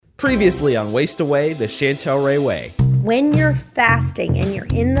Previously on Waste Away, the Chantel Ray Way. When you're fasting and you're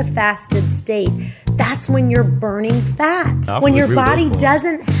in the fasted state, that's when you're burning fat. When your body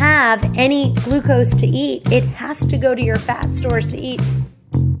doesn't have any glucose to eat, it has to go to your fat stores to eat.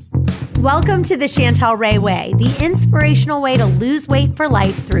 Welcome to the Chantel Ray Way, the inspirational way to lose weight for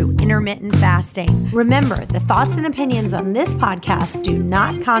life through intermittent fasting. Remember, the thoughts and opinions on this podcast do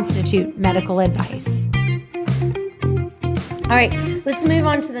not constitute medical advice. All right, let's move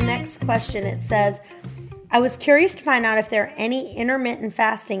on to the next question. It says, I was curious to find out if there are any intermittent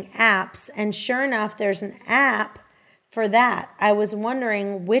fasting apps, and sure enough, there's an app for that. I was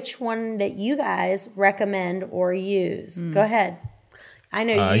wondering which one that you guys recommend or use. Go ahead. I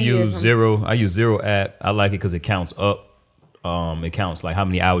know I use Zero. I use Zero app. I like it because it counts up. It counts like how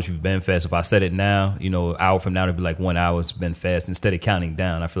many hours you've been fast. If I set it now, an hour from now, it'll be like 1 hour it's been fast. Instead of counting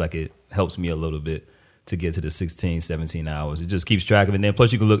down, I feel like it helps me a little bit to get to the 16, 17 hours. It just keeps track of it. And then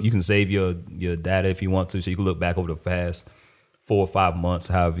plus you can save your data if you want to. So you can look back over the past 4 or 5 months,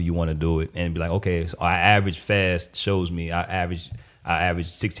 however you want to do it, and be like, okay, so our average fast shows me I average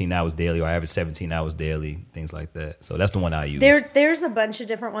 16 hours daily, or I average 17 hours daily, things like that. So that's the one I use. There's a bunch of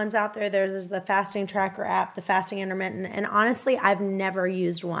different ones out there. There's the fasting tracker app, the fasting intermittent, and honestly, I've never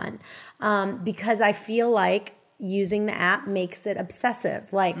used one because I feel like using the app makes it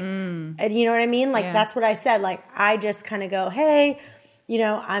obsessive. Like, you know what I mean? Like, that's what I said. Like, I just kind of go, hey,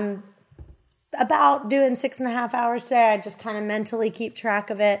 I'm about doing 6.5 hours today. I just kind of mentally keep track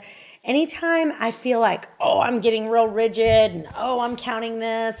of it. Anytime I feel like, I'm getting real rigid and, I'm counting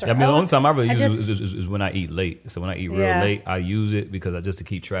this. Or, the only time I really use it is when I eat late. So when I eat real late, I use it because just to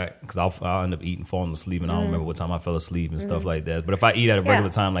keep track, because I'll end up eating, falling asleep, and I don't remember what time I fell asleep and stuff like that. But if I eat at a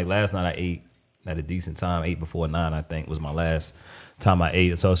regular time, like last night I ate at a decent time, 8 before 9, I think was my last time I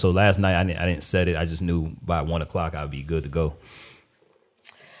ate. So last night I didn't set it. I just knew by 1 o'clock I'd be good to go.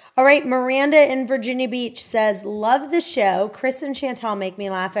 All right, Miranda in Virginia Beach says, love the show. Chris and Chantel make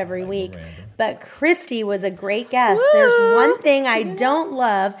me laugh every week. Miranda. But Christy was a great guest. Woo! There's one thing I don't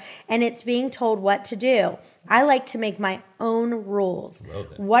love, and it's being told what to do. I like to make my own rules.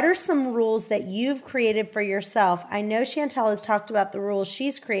 What are some rules that you've created for yourself? I know Chantel has talked about the rules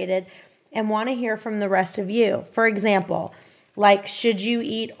she's created and want to hear from the rest of you. For example, like should you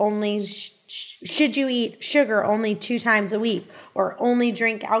eat sugar only 2 times a week, or only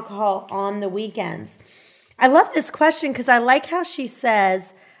drink alcohol on the weekends? I love this question because I like how she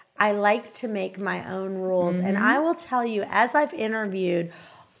says, I like to make my own rules. And I will tell you, as I've interviewed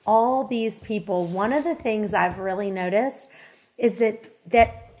all these people, one of the things I've really noticed is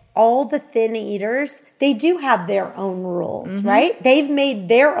that all the thin eaters, they do have their own rules, right? They've made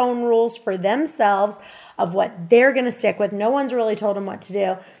their own rules for themselves of what they're going to stick with. No one's really told them what to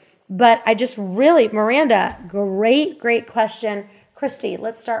do. But I just really, Miranda, great question. Christy,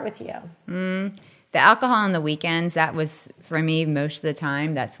 let's start with you. The alcohol on the weekends, that was, for me, most of the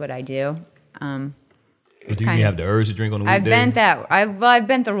time, that's what I do. But do you have the urge to drink on the weekday? I've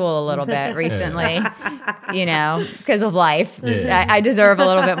bent the rule a little bit recently, because of life. Yeah. I deserve a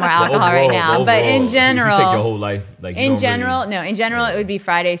little bit more alcohol right now. But in general, if you take your whole life, in general, it would be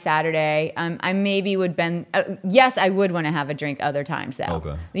Friday, Saturday. I maybe would bend. Yes, I would want to have a drink other times though.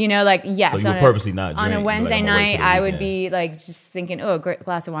 Okay. Yes. So you would purposely not drink. On a Wednesday night, I would be just thinking, a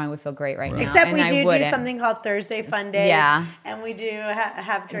glass of wine would feel great right now. Except we do something called Thursday Fun Days. Yeah. And we do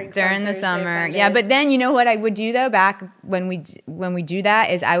have drinks during the summer. Yeah, but then what I would do though back when we do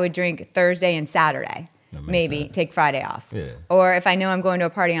that is I would drink Thursday and Saturday, maybe take Friday off. Yeah. Or if I know I'm going to a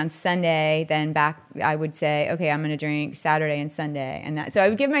party on Sunday, then I would say, okay, I'm going to drink Saturday and Sunday, and that. So I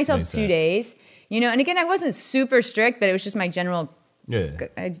would give myself 2 days, and again I wasn't super strict, but it was just my general,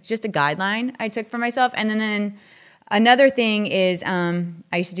 just a guideline I took for myself. And then another thing is I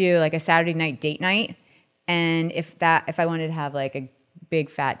used to do like a Saturday night date night, and if I wanted to have like a big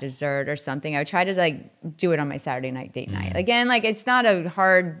fat dessert or something, I would try to do it on my Saturday night date night. Again, it's not a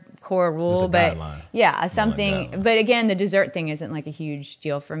hardcore rule, but something. But again, the dessert thing isn't a huge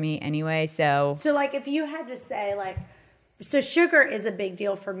deal for me anyway. So if you had to say so sugar is a big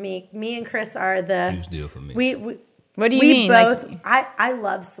deal for me. Me and Chris are the huge deal for me. We what do you mean? Both. I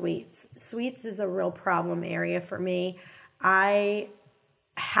love sweets. Sweets is a real problem area for me. I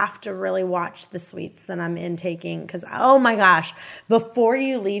have to really watch the sweets that I'm intaking because, oh my gosh, before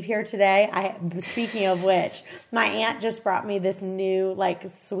you leave here today, speaking of which, my aunt just brought me this new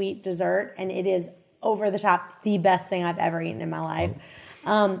sweet dessert, and it is over the top the best thing I've ever eaten in my life.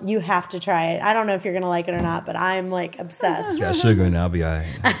 You have to try it. I don't know if you're going to like it or not, but I'm obsessed. It's got sugar in it. I'll be all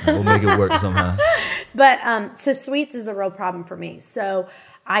right. We'll make it work somehow. But so sweets is a real problem for me. So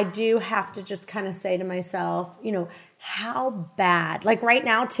I do have to just kind of say to myself, how bad, like right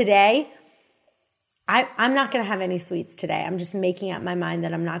now, today, I'm not going to have any sweets today. I'm just making up my mind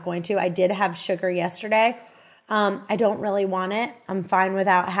that I'm not going to. I did have sugar yesterday. I don't really want it. I'm fine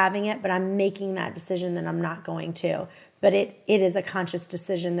without having it, but I'm making that decision that I'm not going to. But it is a conscious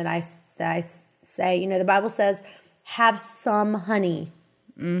decision that I say, you know, the Bible says, have some honey,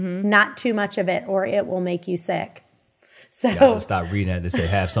 not too much of it, or it will make you sick. So you gotta stop reading that to say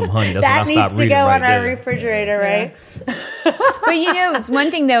have some honey. That's that when I needs stop to reading go right on there. our refrigerator, right? But you know, it's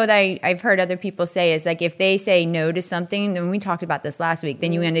one thing though that I've heard other people say is like if they say no to something, then we talked about this last week,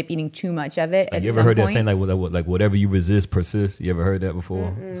 then you end up eating too much of it. Like, you ever heard that saying like whatever you resist persists? You ever heard that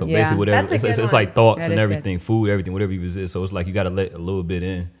before? So basically, whatever it's like thoughts and everything, food, everything, whatever you resist. So it's like you got to let a little bit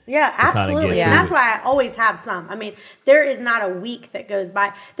in. Yeah, absolutely. And that's why I always have some. I mean, there is not a week that goes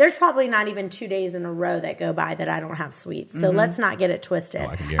by. There's probably not even 2 days in a row that go by that I don't have sweets. So let's not get it twisted.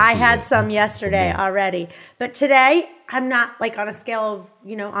 I had some yesterday already. But today, I'm not like on a scale of,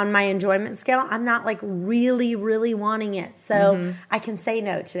 you know, on my enjoyment scale, I'm not like really, really wanting it. So I can say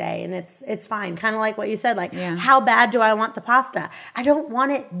no today and it's fine. Kind of like what you said, like how bad do I want the pasta? I don't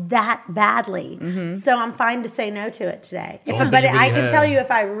want it that badly. So I'm fine to say no to it today. But I can tell you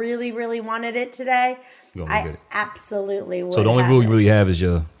if I really, really wanted it today, I absolutely would. So the only rule you really have is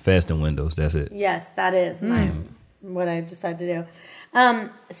your fasting windows. That's it. Yes, that is what I decided to do.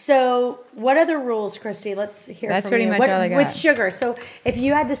 So what other rules, Christy? Let's hear That's from you. pretty much all I got. With sugar. So if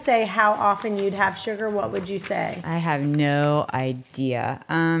you had to say how often you'd have sugar, what would you say? I have no idea.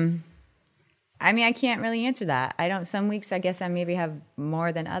 I mean, I can't really answer that. I don't. Some weeks, I guess I maybe have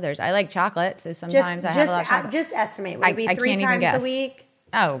more than others. I like chocolate, so sometimes I have a lot of chocolate. Just estimate. Would it be 3 times a week?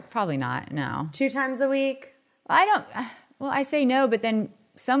 Oh, probably not. No. 2 times a week? I don't. Well, I say no, but then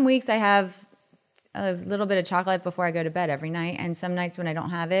some weeks I have a little bit of chocolate before I go to bed every night, and some nights when I don't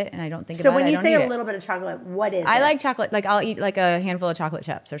have it and I don't think about it, So when you say a little bit of chocolate, what is it? I like chocolate. Like I'll eat like a handful of chocolate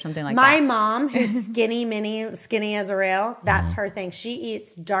chips or something like that. My mom, who's skinny as a rail, that's her thing. She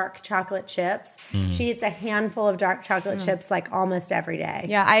eats dark chocolate chips. She eats a handful of dark chocolate chips like almost every day.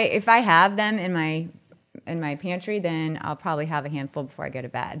 Yeah, if I have them in my pantry, then I'll probably have a handful before I go to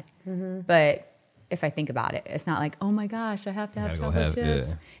bed. But if I think about it, it's not like, oh my gosh, I have to have chocolate chips.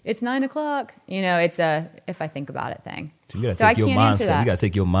 Yeah. It's 9 o'clock. You know, it's a if I think about it thing. So you gotta take your mindset. You gotta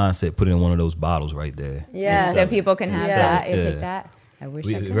take your mindset, put it in one of those bottles right there. Yeah, so people can have that and take that. I wish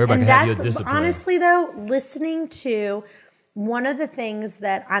I could. Everybody can have your discipline. Honestly, though, listening to one of the things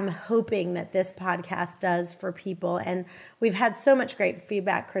that I'm hoping that this podcast does for people, and we've had so much great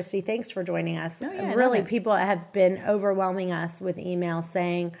feedback, Christy. Thanks for joining us. Oh, yeah, really, people have been overwhelming us with emails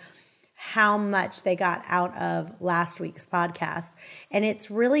saying how much they got out of last week's podcast. And it's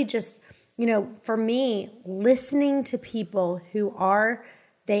really just, you know, for me, listening to people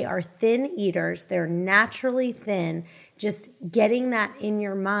they are thin eaters, they're naturally thin, just getting that in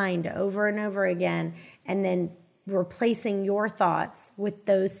your mind over and over again, and then replacing your thoughts with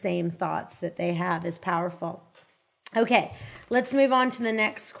those same thoughts that they have is powerful. Okay, let's move on to the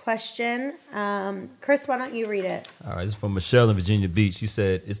next question. Chris, why don't you read it? All right, this is from Michelle in Virginia Beach. She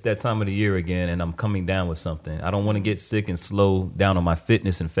said, it's that time of the year again, and I'm coming down with something. I don't want to get sick and slow down on my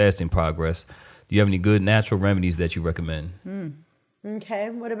fitness and fasting progress. Do you have any good natural remedies that you recommend? Okay,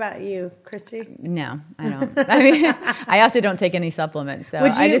 what about you, Christy? No, I don't. I mean, I also don't take any supplements, so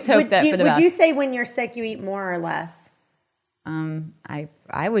I just hope that for the best. Would you say when you're sick you eat more or less?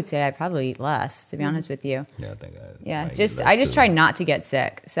 I would say I probably eat less, to be honest with you. Yeah, I think I just try not to get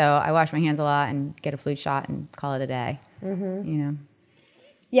sick. So I wash my hands a lot and get a flu shot and call it a day. You know.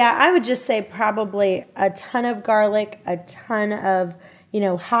 Yeah, I would just say probably a ton of garlic, a ton of, you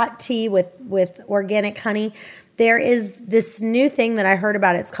know, hot tea with organic honey. There is this new thing that I heard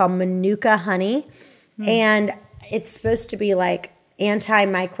about. It's called Manuka honey, and it's supposed to be like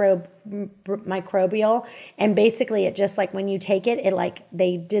antimicrobial, and basically it just like when you take it like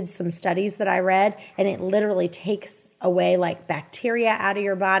they did some studies that I read, and it literally takes away like bacteria out of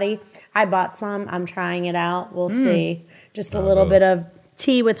your body. I bought some. I'm trying it out. We'll see. Just a little bit of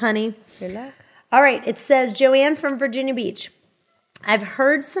tea with honey. Good luck. All right. It says, Joanne from Virginia Beach. I've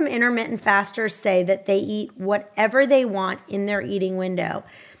heard some intermittent fasters say that they eat whatever they want in their eating window,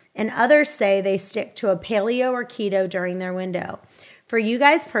 and others say they stick to a paleo or keto during their window. For you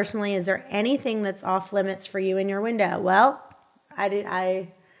guys personally, is there anything that's off limits for you in your window? Well,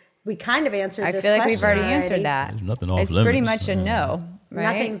 we kind of answered this question. I feel like we've already answered that. There's nothing off limits. It's pretty much a no,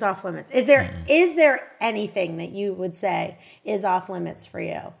 right? Nothing's off limits. Is there anything that you would say is off limits for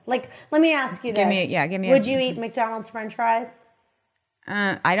you? Like, let me ask you this. Give me. Would you eat McDonald's French fries?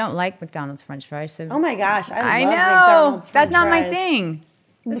 I don't like McDonald's French fries. So oh my gosh, I love know McDonald's French that's not fries. my thing.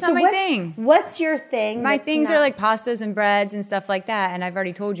 It's not my thing. What's your thing? My things are like pastas and breads and stuff like that. And I've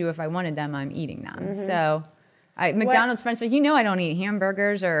already told you if I wanted them, I'm eating them. So McDonald's French fries, I don't eat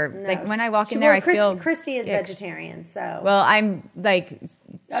hamburgers or like when I walk in there, I feel. Christy is vegetarian, so. Well, I'm like.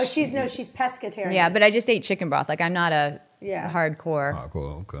 Oh, she's pescatarian. Yeah, but I just ate chicken broth. Like I'm not a hardcore.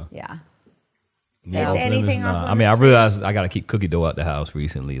 Hardcore, okay. Yeah. So. Is anything off? I mean, I realized I got to keep cookie dough out the house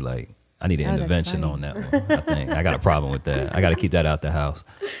recently. Like, I need an intervention on that one. I think I got a problem with that. I got to keep that out the house.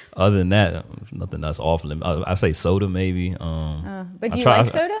 Other than that, nothing that's off limit. I say soda maybe. But do you like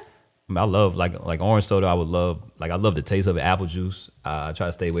soda? I love like orange soda. I love the taste of it. Apple juice. I try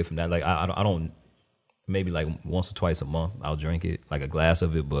to stay away from that. Like I don't. Maybe like once or twice a month I'll drink it, like a glass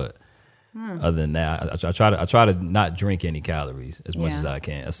of it. But other than that, I try to not drink any calories as much as I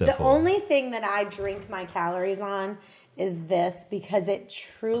can. Except the only thing that I drink my calories on is this, because it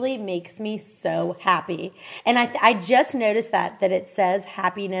truly makes me so happy. And I just noticed that it says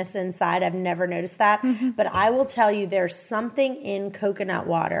happiness inside. I've never noticed that. But I will tell you, there's something in coconut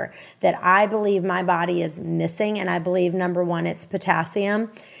water that I believe my body is missing. And I believe, number one, it's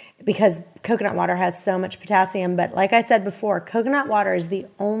potassium, because coconut water has so much potassium. But like I said before, coconut water is the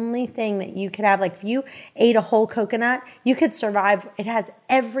only thing that you could have. Like if you ate a whole coconut, you could survive. It has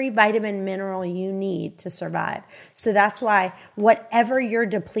every vitamin, mineral you need to survive. So that's why whatever you're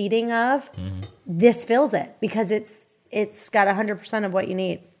depleting of, this fills it, because it's got 100% of what you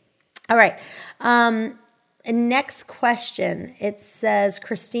need. All right. Next question. It says,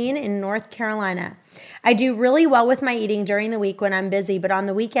 Christine in North Carolina. I do really well with my eating during the week when I'm busy, but on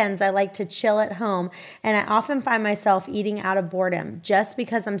the weekends I like to chill at home, and I often find myself eating out of boredom just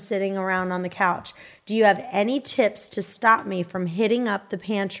because I'm sitting around on the couch. Do you have any tips to stop me from hitting up the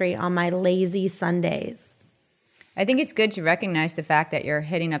pantry on my lazy Sundays? I think it's good to recognize the fact that you're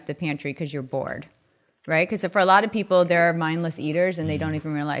hitting up the pantry because you're bored, right? Because for a lot of people, they're mindless eaters and they don't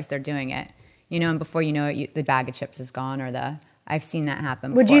even realize they're doing it. And before you know it, the bag of chips is gone, or I've seen that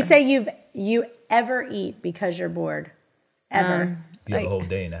happen before. Would you say you ever eat because you're bored? Ever? You have a whole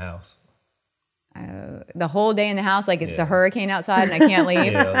day in the house. The whole day in the house, like it's a hurricane outside and I can't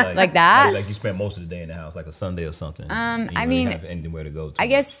leave, like that. Like you spend most of the day in the house, like a Sunday or something. I mean, have anywhere to go to. I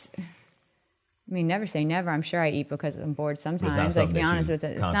guess. Never say never. I'm sure I eat because I'm bored sometimes. Like, to be honest with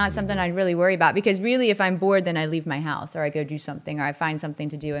it, it's not something I'd really worry about, because really, if I'm bored, then I leave my house or I go do something, or I find something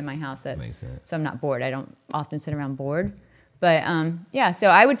to do in my house that makes sense. So I'm not bored. I don't often sit around bored. But so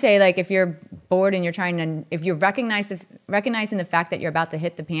I would say, like, if you're bored and if you're recognizing the fact that you're about to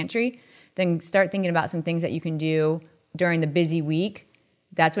hit the pantry, then start thinking about some things that you can do during the busy week.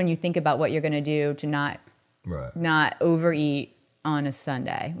 That's when you think about what you're going to do to not overeat on a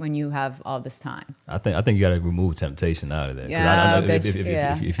Sunday when you have all this time. I think you got to remove temptation out of that. Yeah,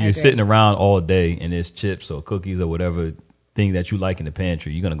 if you're sitting around all day and there's chips or cookies or whatever thing that you like in the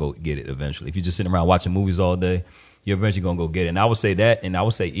pantry, you're gonna go get it eventually. If you're just sitting around watching movies all day, you're eventually gonna go get it. And I would say that, and I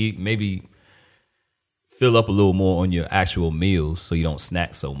would say eat, maybe fill up a little more on your actual meals so you don't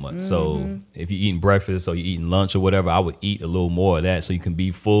snack so much. So if you're eating breakfast or you're eating lunch or whatever, I would eat a little more of that so you can be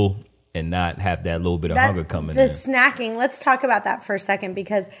full and not have that little bit of hunger coming in. The snacking, let's talk about that for a second,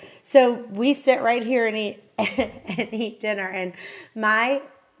 because so we sit right here and eat dinner, and my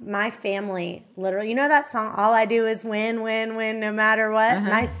family literally, that song, All I Do Is Win, Win, Win, no matter what?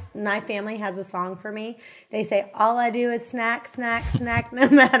 My family has a song for me. They say, all I do is snack, snack, snack, no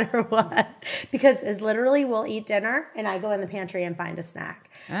matter what. Because it's literally, we'll eat dinner and I go in the pantry and find a snack.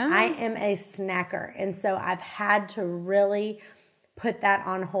 I am a snacker. And so I've had to really put that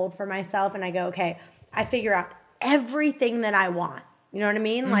on hold for myself, and I go, okay, I figure out everything that I want. You know what I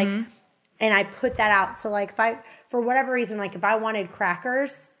mean? Like, and I put that out. So like, if I, for whatever reason, like if I wanted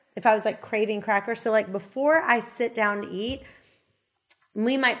crackers, if I was like craving crackers, so like before I sit down to eat,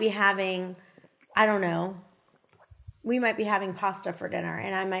 we might be having, I don't know, we might be having pasta for dinner,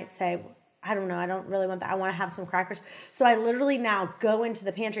 and I might say, I don't know, I don't really want that. I want to have some crackers. So I literally now go into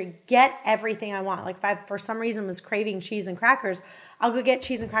the pantry, get everything I want. Like if I, for some reason, was craving cheese and crackers, I'll go get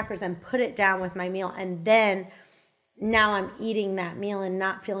cheese and crackers and put it down with my meal. And then now I'm eating that meal and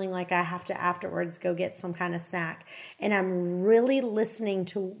not feeling like I have to afterwards go get some kind of snack. And I'm really listening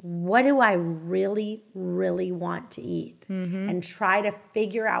to what do I really, really want to eat, and try to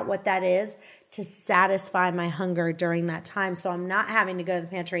figure out what that is to satisfy my hunger during that time. So I'm not having to go to the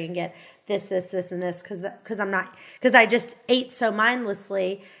pantry and get this, and this, because I just ate so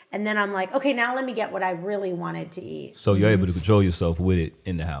mindlessly. And then I'm like, okay, now let me get what I really wanted to eat. So you're able to control yourself with it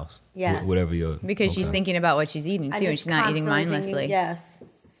in the house. Yes. Whatever you're. Because she's thinking about what she's eating too, and she's not eating mindlessly. Yes.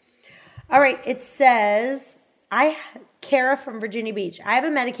 All right. It says, Kara from Virginia Beach. I have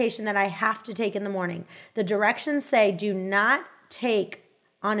a medication that I have to take in the morning. The directions say do not take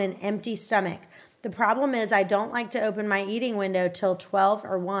on an empty stomach. The problem is I don't like to open my eating window till 12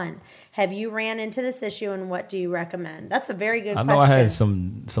 or 1. Have you ran into this issue, and what do you recommend? That's a very good question. I know I had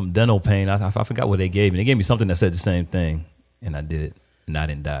some dental pain. I forgot what they gave me. They gave me something that said the same thing, and I did it, and I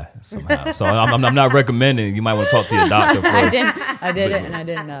didn't die somehow. So I'm not recommending. You might want to talk to your doctor first. I did it, and I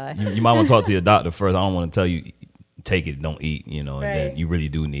didn't die. You might want to talk to your doctor first. I don't want to tell you, take it, don't eat, and Right. then you really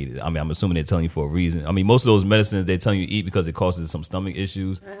do need it. I mean, I'm assuming they're telling you for a reason. I mean, most of those medicines, they're telling you to eat because it causes some stomach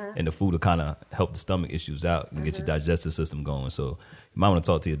issues, and the food will kind of help the stomach issues out and get your digestive system going. So you might want to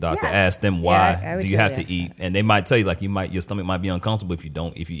talk to your doctor, Yeah. ask them why I would do you have totally to ask eat, and they might tell you like your stomach might be uncomfortable if you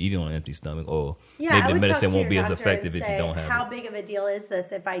eat it on an empty stomach, or Yeah, I maybe the would medicine talk to won't be your as doctor effective and if you say, don't have how it. big of a deal is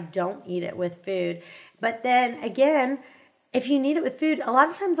this if I don't eat it with food? But then again, if you need it with food, a lot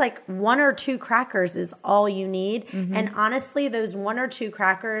of times like 1 or 2 crackers is all you need. And honestly, those 1 or 2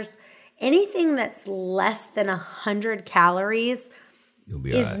 crackers, anything that's less than 100 calories You'll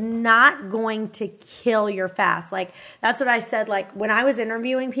be is all right. not going to kill your fast. Like that's what I said. Like when I was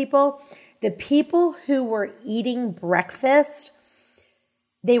interviewing people, the people who were eating breakfast,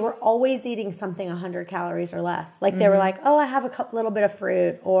 they were always eating something 100 calories or less. Like they were like, oh, I have a little bit of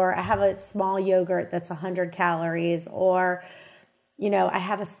fruit, or I have a small yogurt that's 100 calories, or, I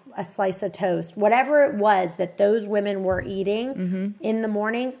have a slice of toast. Whatever it was that those women were eating in the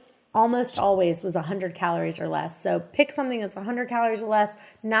morning, almost always was 100 calories or less. So pick something that's 100 calories or less,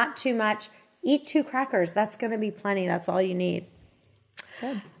 not too much. Eat 2 crackers. That's going to be plenty. That's all you need.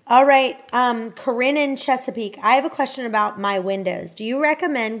 Good. All right, Corinne in Chesapeake. I have a question about my windows. Do you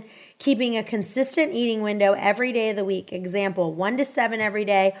recommend keeping a consistent eating window every day of the week? Example, 1 to 7 every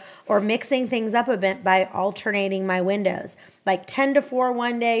day, or mixing things up a bit by alternating my windows, like 10 to 4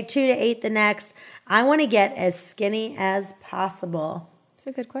 one day, 2 to 8 the next. I want to get as skinny as possible. It's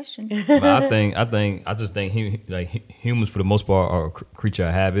a good question. But I just think humans for the most part are a creature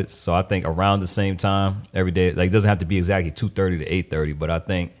of habits. So I think around the same time every day, like it doesn't have to be exactly 2:30 to 8:30, but I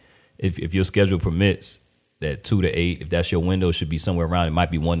think if your schedule permits that 2 to 8, if that's your window, it should be somewhere around. It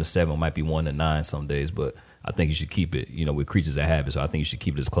might be 1 to 7, it might be 1 to 9 some days, but I think you should keep it. We're creatures of habit, so I think you should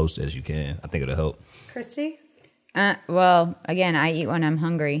keep it as close as you can. I think it'll help. Christy? Well, again, I eat when I'm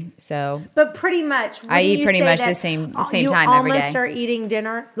hungry, so. But pretty much, I eat pretty much the same time every day. You almost are eating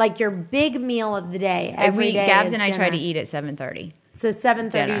dinner, like your big meal of the day. Every day Gabs is and I dinner. try to eat at 7:30. So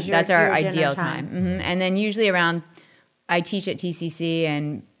 7:30 is your That's our your dinner ideal time. And then usually around, I teach at TCC,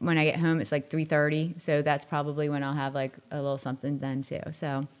 and when I get home, it's like 3:30. So that's probably when I'll have like a little something then too.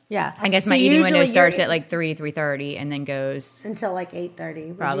 So yeah, I guess so my eating window usually starts you're- at like 3:30, and then goes until like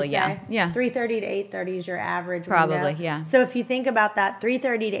 8:30. Probably, would you say? yeah. 3:30 to 8:30 is your average. Probably, window. yeah. So if you think about that,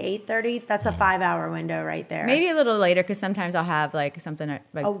 3:30 to 8:30, that's a 5-hour window right there. maybe a little later, because sometimes I'll have like something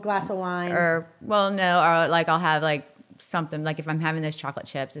like a glass of wine. or like I'll have like something, like if I'm having those chocolate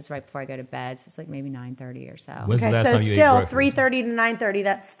chips, it's right before I go to bed, so it's like maybe 9:30 or so. When's the Okay, last so time you ate still breakfast? 3:30 to 9:30.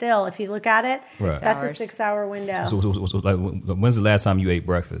 That's still, if you look at it, Right. that's a hours. 6-hour window. So, like, when's the last time you ate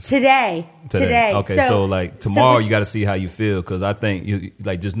breakfast? Today. Okay, so like tomorrow which- you got to see how you feel, because I think you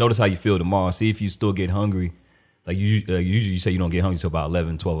like just notice how you feel tomorrow. See if you still get hungry. Like usually you say you don't get hungry until about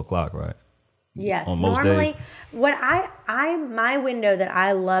 11, 12 o'clock, right? Yes, on most normally days? what my window that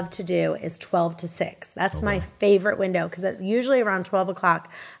I love to do is 12 to 6. That's my favorite window, because usually around 12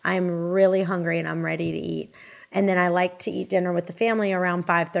 o'clock I'm really hungry and I'm ready to eat. And then I like to eat dinner with the family around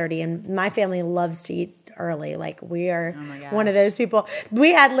 5:30, and my family loves to eat early. Like we are one of those people.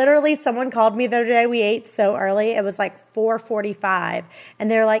 We had literally someone called me the other day. We ate so early. It was like 4:45, and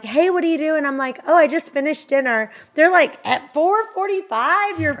they're like, "Hey, what do you do?" And I'm like, "Oh, I just finished dinner." They're like, "At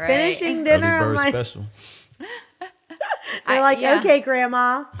 4:45, you're finishing dinner?" Early I'm bird like, special. they're like, yeah. "Okay,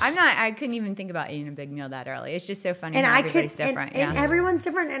 Grandma." I couldn't even think about eating a big meal that early. It's just so funny And how I could, everybody's different. and everyone's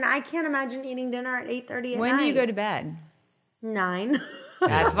different, and I can't imagine eating dinner at 8:30 at When night. do you go to bed? 9.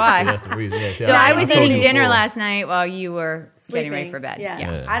 That's See, why. that's the reason. Yeah, see, So I was told eating you dinner before. last night while you were getting ready Sleeping. for bed. Yes.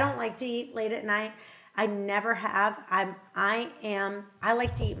 Yeah. I don't like to eat late at night. I never have. I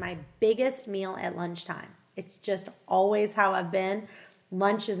like to eat my biggest meal at lunchtime. It's just always how I've been.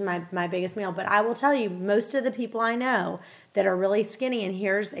 Lunch is my biggest meal. But I will tell you, most of the people I know that are really skinny, and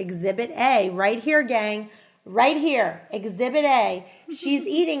here's Exhibit A right here, gang. Right here, Exhibit A. She's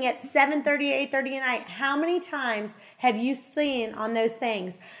eating at 7:30, 8:30 at night. How many times have you seen on those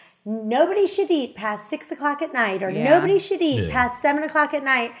things? Nobody should eat past 6 o'clock at night, or Yeah. nobody should eat Yeah. past 7 o'clock at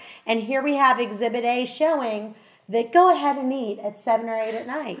night. And here we have Exhibit A showing that go ahead and eat at 7 or 8 at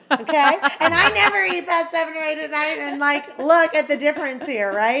night. Okay? And I never eat past 7 or 8 at night. And like, look at the difference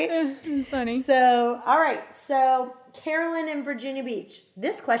here, right? It's funny. So, all right. So Carolyn in Virginia Beach.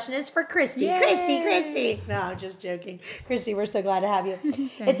 This question is for Christy. Yay. Christy. No, I'm just joking. Christy, we're so glad to have you.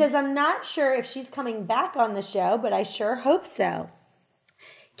 It says, I'm not sure if she's coming back on the show, but I sure hope so.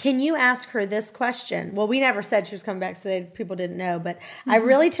 Can you ask her this question? Well, we never said she was coming back, so people didn't know. But I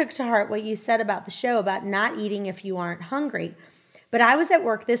really took to heart what you said about the show about not eating if you aren't hungry. But I was at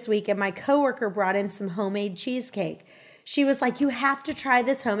work this week, and my coworker brought in some homemade cheesecake. She was like, you have to try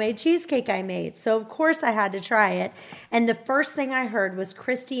this homemade cheesecake I made. So, of course, I had to try it. And the first thing I heard was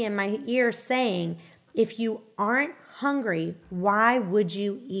Christy in my ear saying, if you aren't hungry, why would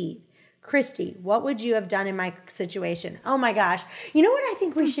you eat? Christy, what would you have done in my situation? Oh, my gosh. You know what I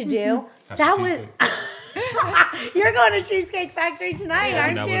think we should do? You're going to Cheesecake Factory tonight,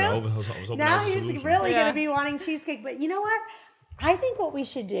 aren't you? Now he's really going to be wanting cheesecake. But you know what? I think what we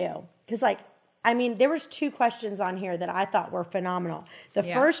should do, because there was 2 questions on here that I thought were phenomenal. The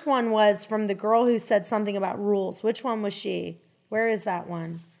first one was from the girl who said something about rules. Which one was she? Where is that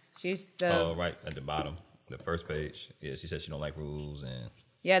one? She's right at the bottom, the first page. Yeah, she said she don't like rules and...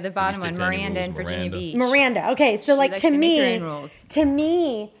 Yeah, the bottom one, Miranda in Virginia Beach. Miranda. Okay, so to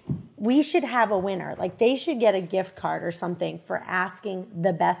me, we should have a winner. Like they should get a gift card or something for asking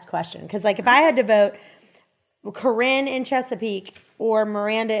the best question. Because if I had to vote Corinne in Chesapeake or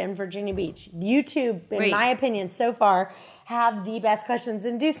Miranda in Virginia Beach, you two, in my opinion, so far have the best questions.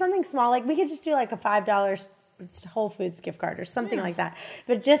 And do something small. Like we could just do like a $5 Whole Foods gift card or something like that.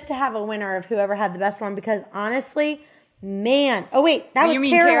 But just to have a winner of whoever had the best one, because honestly... Man. Oh, wait. That was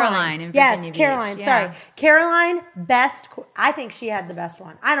Caroline. In yes, Virginia Caroline. Beach. Sorry. Caroline, best. I think she had the best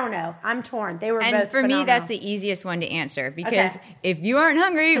one. I don't know. I'm torn. They were both And for me, that's the easiest one to answer because if you aren't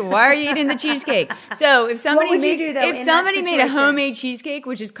hungry, why are you eating the cheesecake? So if somebody made a homemade cheesecake,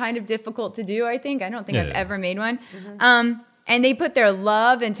 which is kind of difficult to do, I think. I don't think I've ever made one. Mm-hmm. And they put their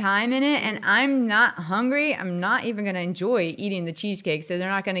love and time in it, and I'm not hungry. I'm not even going to enjoy eating the cheesecake, so they're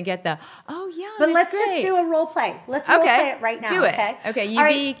not going to get the, But let's just do a role play. Let's role play it right now. Do it. Okay,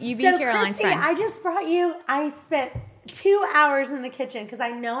 you be Caroline's Christy, friend. I just brought you, I spent 2 hours in the kitchen because I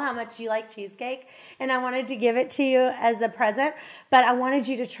know how much you like cheesecake, and I wanted to give it to you as a present, but I wanted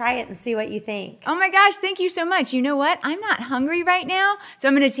you to try it and see what you think. Oh my gosh, thank you so much. You know what? I'm not hungry right now, so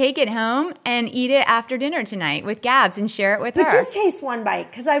I'm going to take it home and eat it after dinner tonight with Gabs and share it with her. But just taste one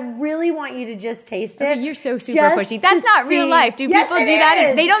bite because I really want you to just taste it. Okay, you're so super pushy. That's not real life. Do people do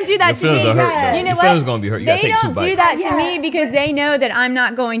that? They don't do that to me. You know what? Your feelings going to be hurt. You got to take 2 bites. They don't do that to me because they know that I'm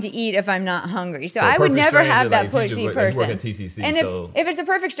not going to eat if I'm not hungry. So I would never have that pushy person. You work at TCC, and so if it's a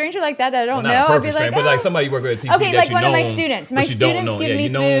perfect stranger like that I don't know, I'd be like, but like somebody you work with at TCC okay, that like you one know, of my students. My students give me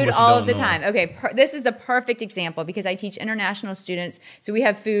food all of the time. Okay, this is the perfect example because I teach international students, so we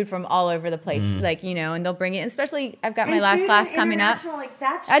have food from all over the place, and they'll bring it. Especially, I've got my last class coming up. Like,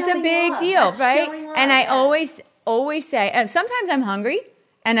 that's a big deal, right? And I always say, sometimes I'm hungry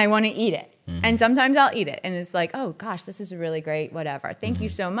and I want to eat it. And sometimes I'll eat it. And it's like, oh, gosh, this is really great, whatever. Thank you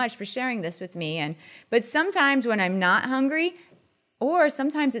so much for sharing this with me. But sometimes when I'm not hungry, or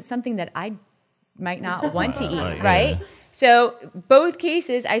sometimes it's something that I might not want to eat, right? Yeah. So both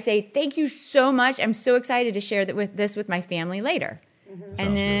cases, I say, thank you so much. I'm so excited to share this with my family later.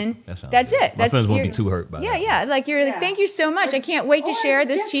 And then that's it. My friends won't be too hurt by that. Yeah. Like like, thank you so much. I can't wait to share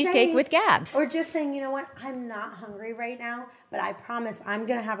this cheesecake with Gabs. Or just saying, you know what? I'm not hungry right now, but I promise I'm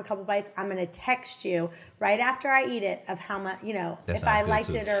going to have a couple bites. I'm going to text you right after I eat it of how much, if I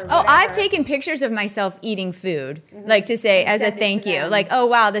liked it or whatever. I've taken pictures of myself eating food, like to say as a thank you. Like, oh,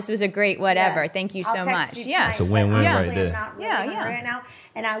 wow, this was a great whatever. Yes. Thank you so much. Yeah. It's a win-win right there. I'm not really hungry right now,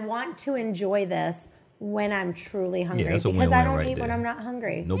 and I want to enjoy this when I'm truly hungry because I don't eat when I'm not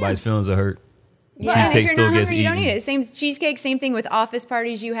hungry. Nobody's feelings are hurt. Yeah. Cheesecake still gets eaten. You don't eat it. Same cheesecake, same thing with office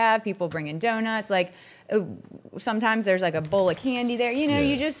parties you have. People bringing donuts. Like sometimes there's like a bowl of candy there.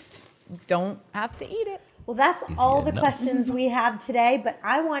 You just don't have to eat it. Well, that's all the questions we have today, but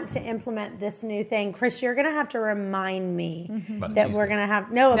I want to implement this new thing. Chris, you're going to have to remind me that we're going to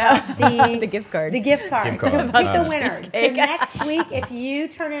have about the gift card. The gift card to pick a winner. So next week, if you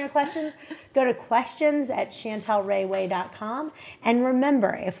turn in a question, go to questions@chantelrayway.com. And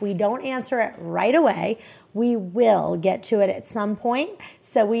remember, if we don't answer it right away, we will get to it at some point.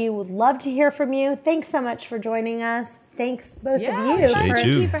 So we would love to hear from you. Thanks so much for joining us. Thanks both of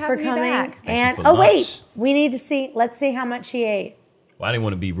you for coming back. And we need to see. Let's see how much he ate. Well, I didn't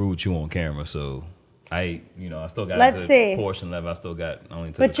want to be rude with you on camera, so I still got a good portion left. I still got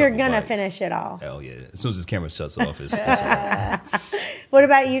only. But you're gonna finish it all. Hell yeah! As soon as this camera shuts off, it's What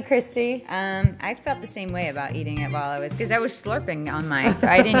about you, Christy? I felt the same way about eating it while I was because I was slurping on mine, so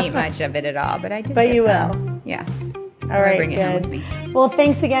I didn't eat much of it at all. But I did. But you will. Yeah. All right. Bring it home with me. Well,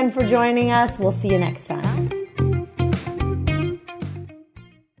 thanks again for joining us. We'll see you next time.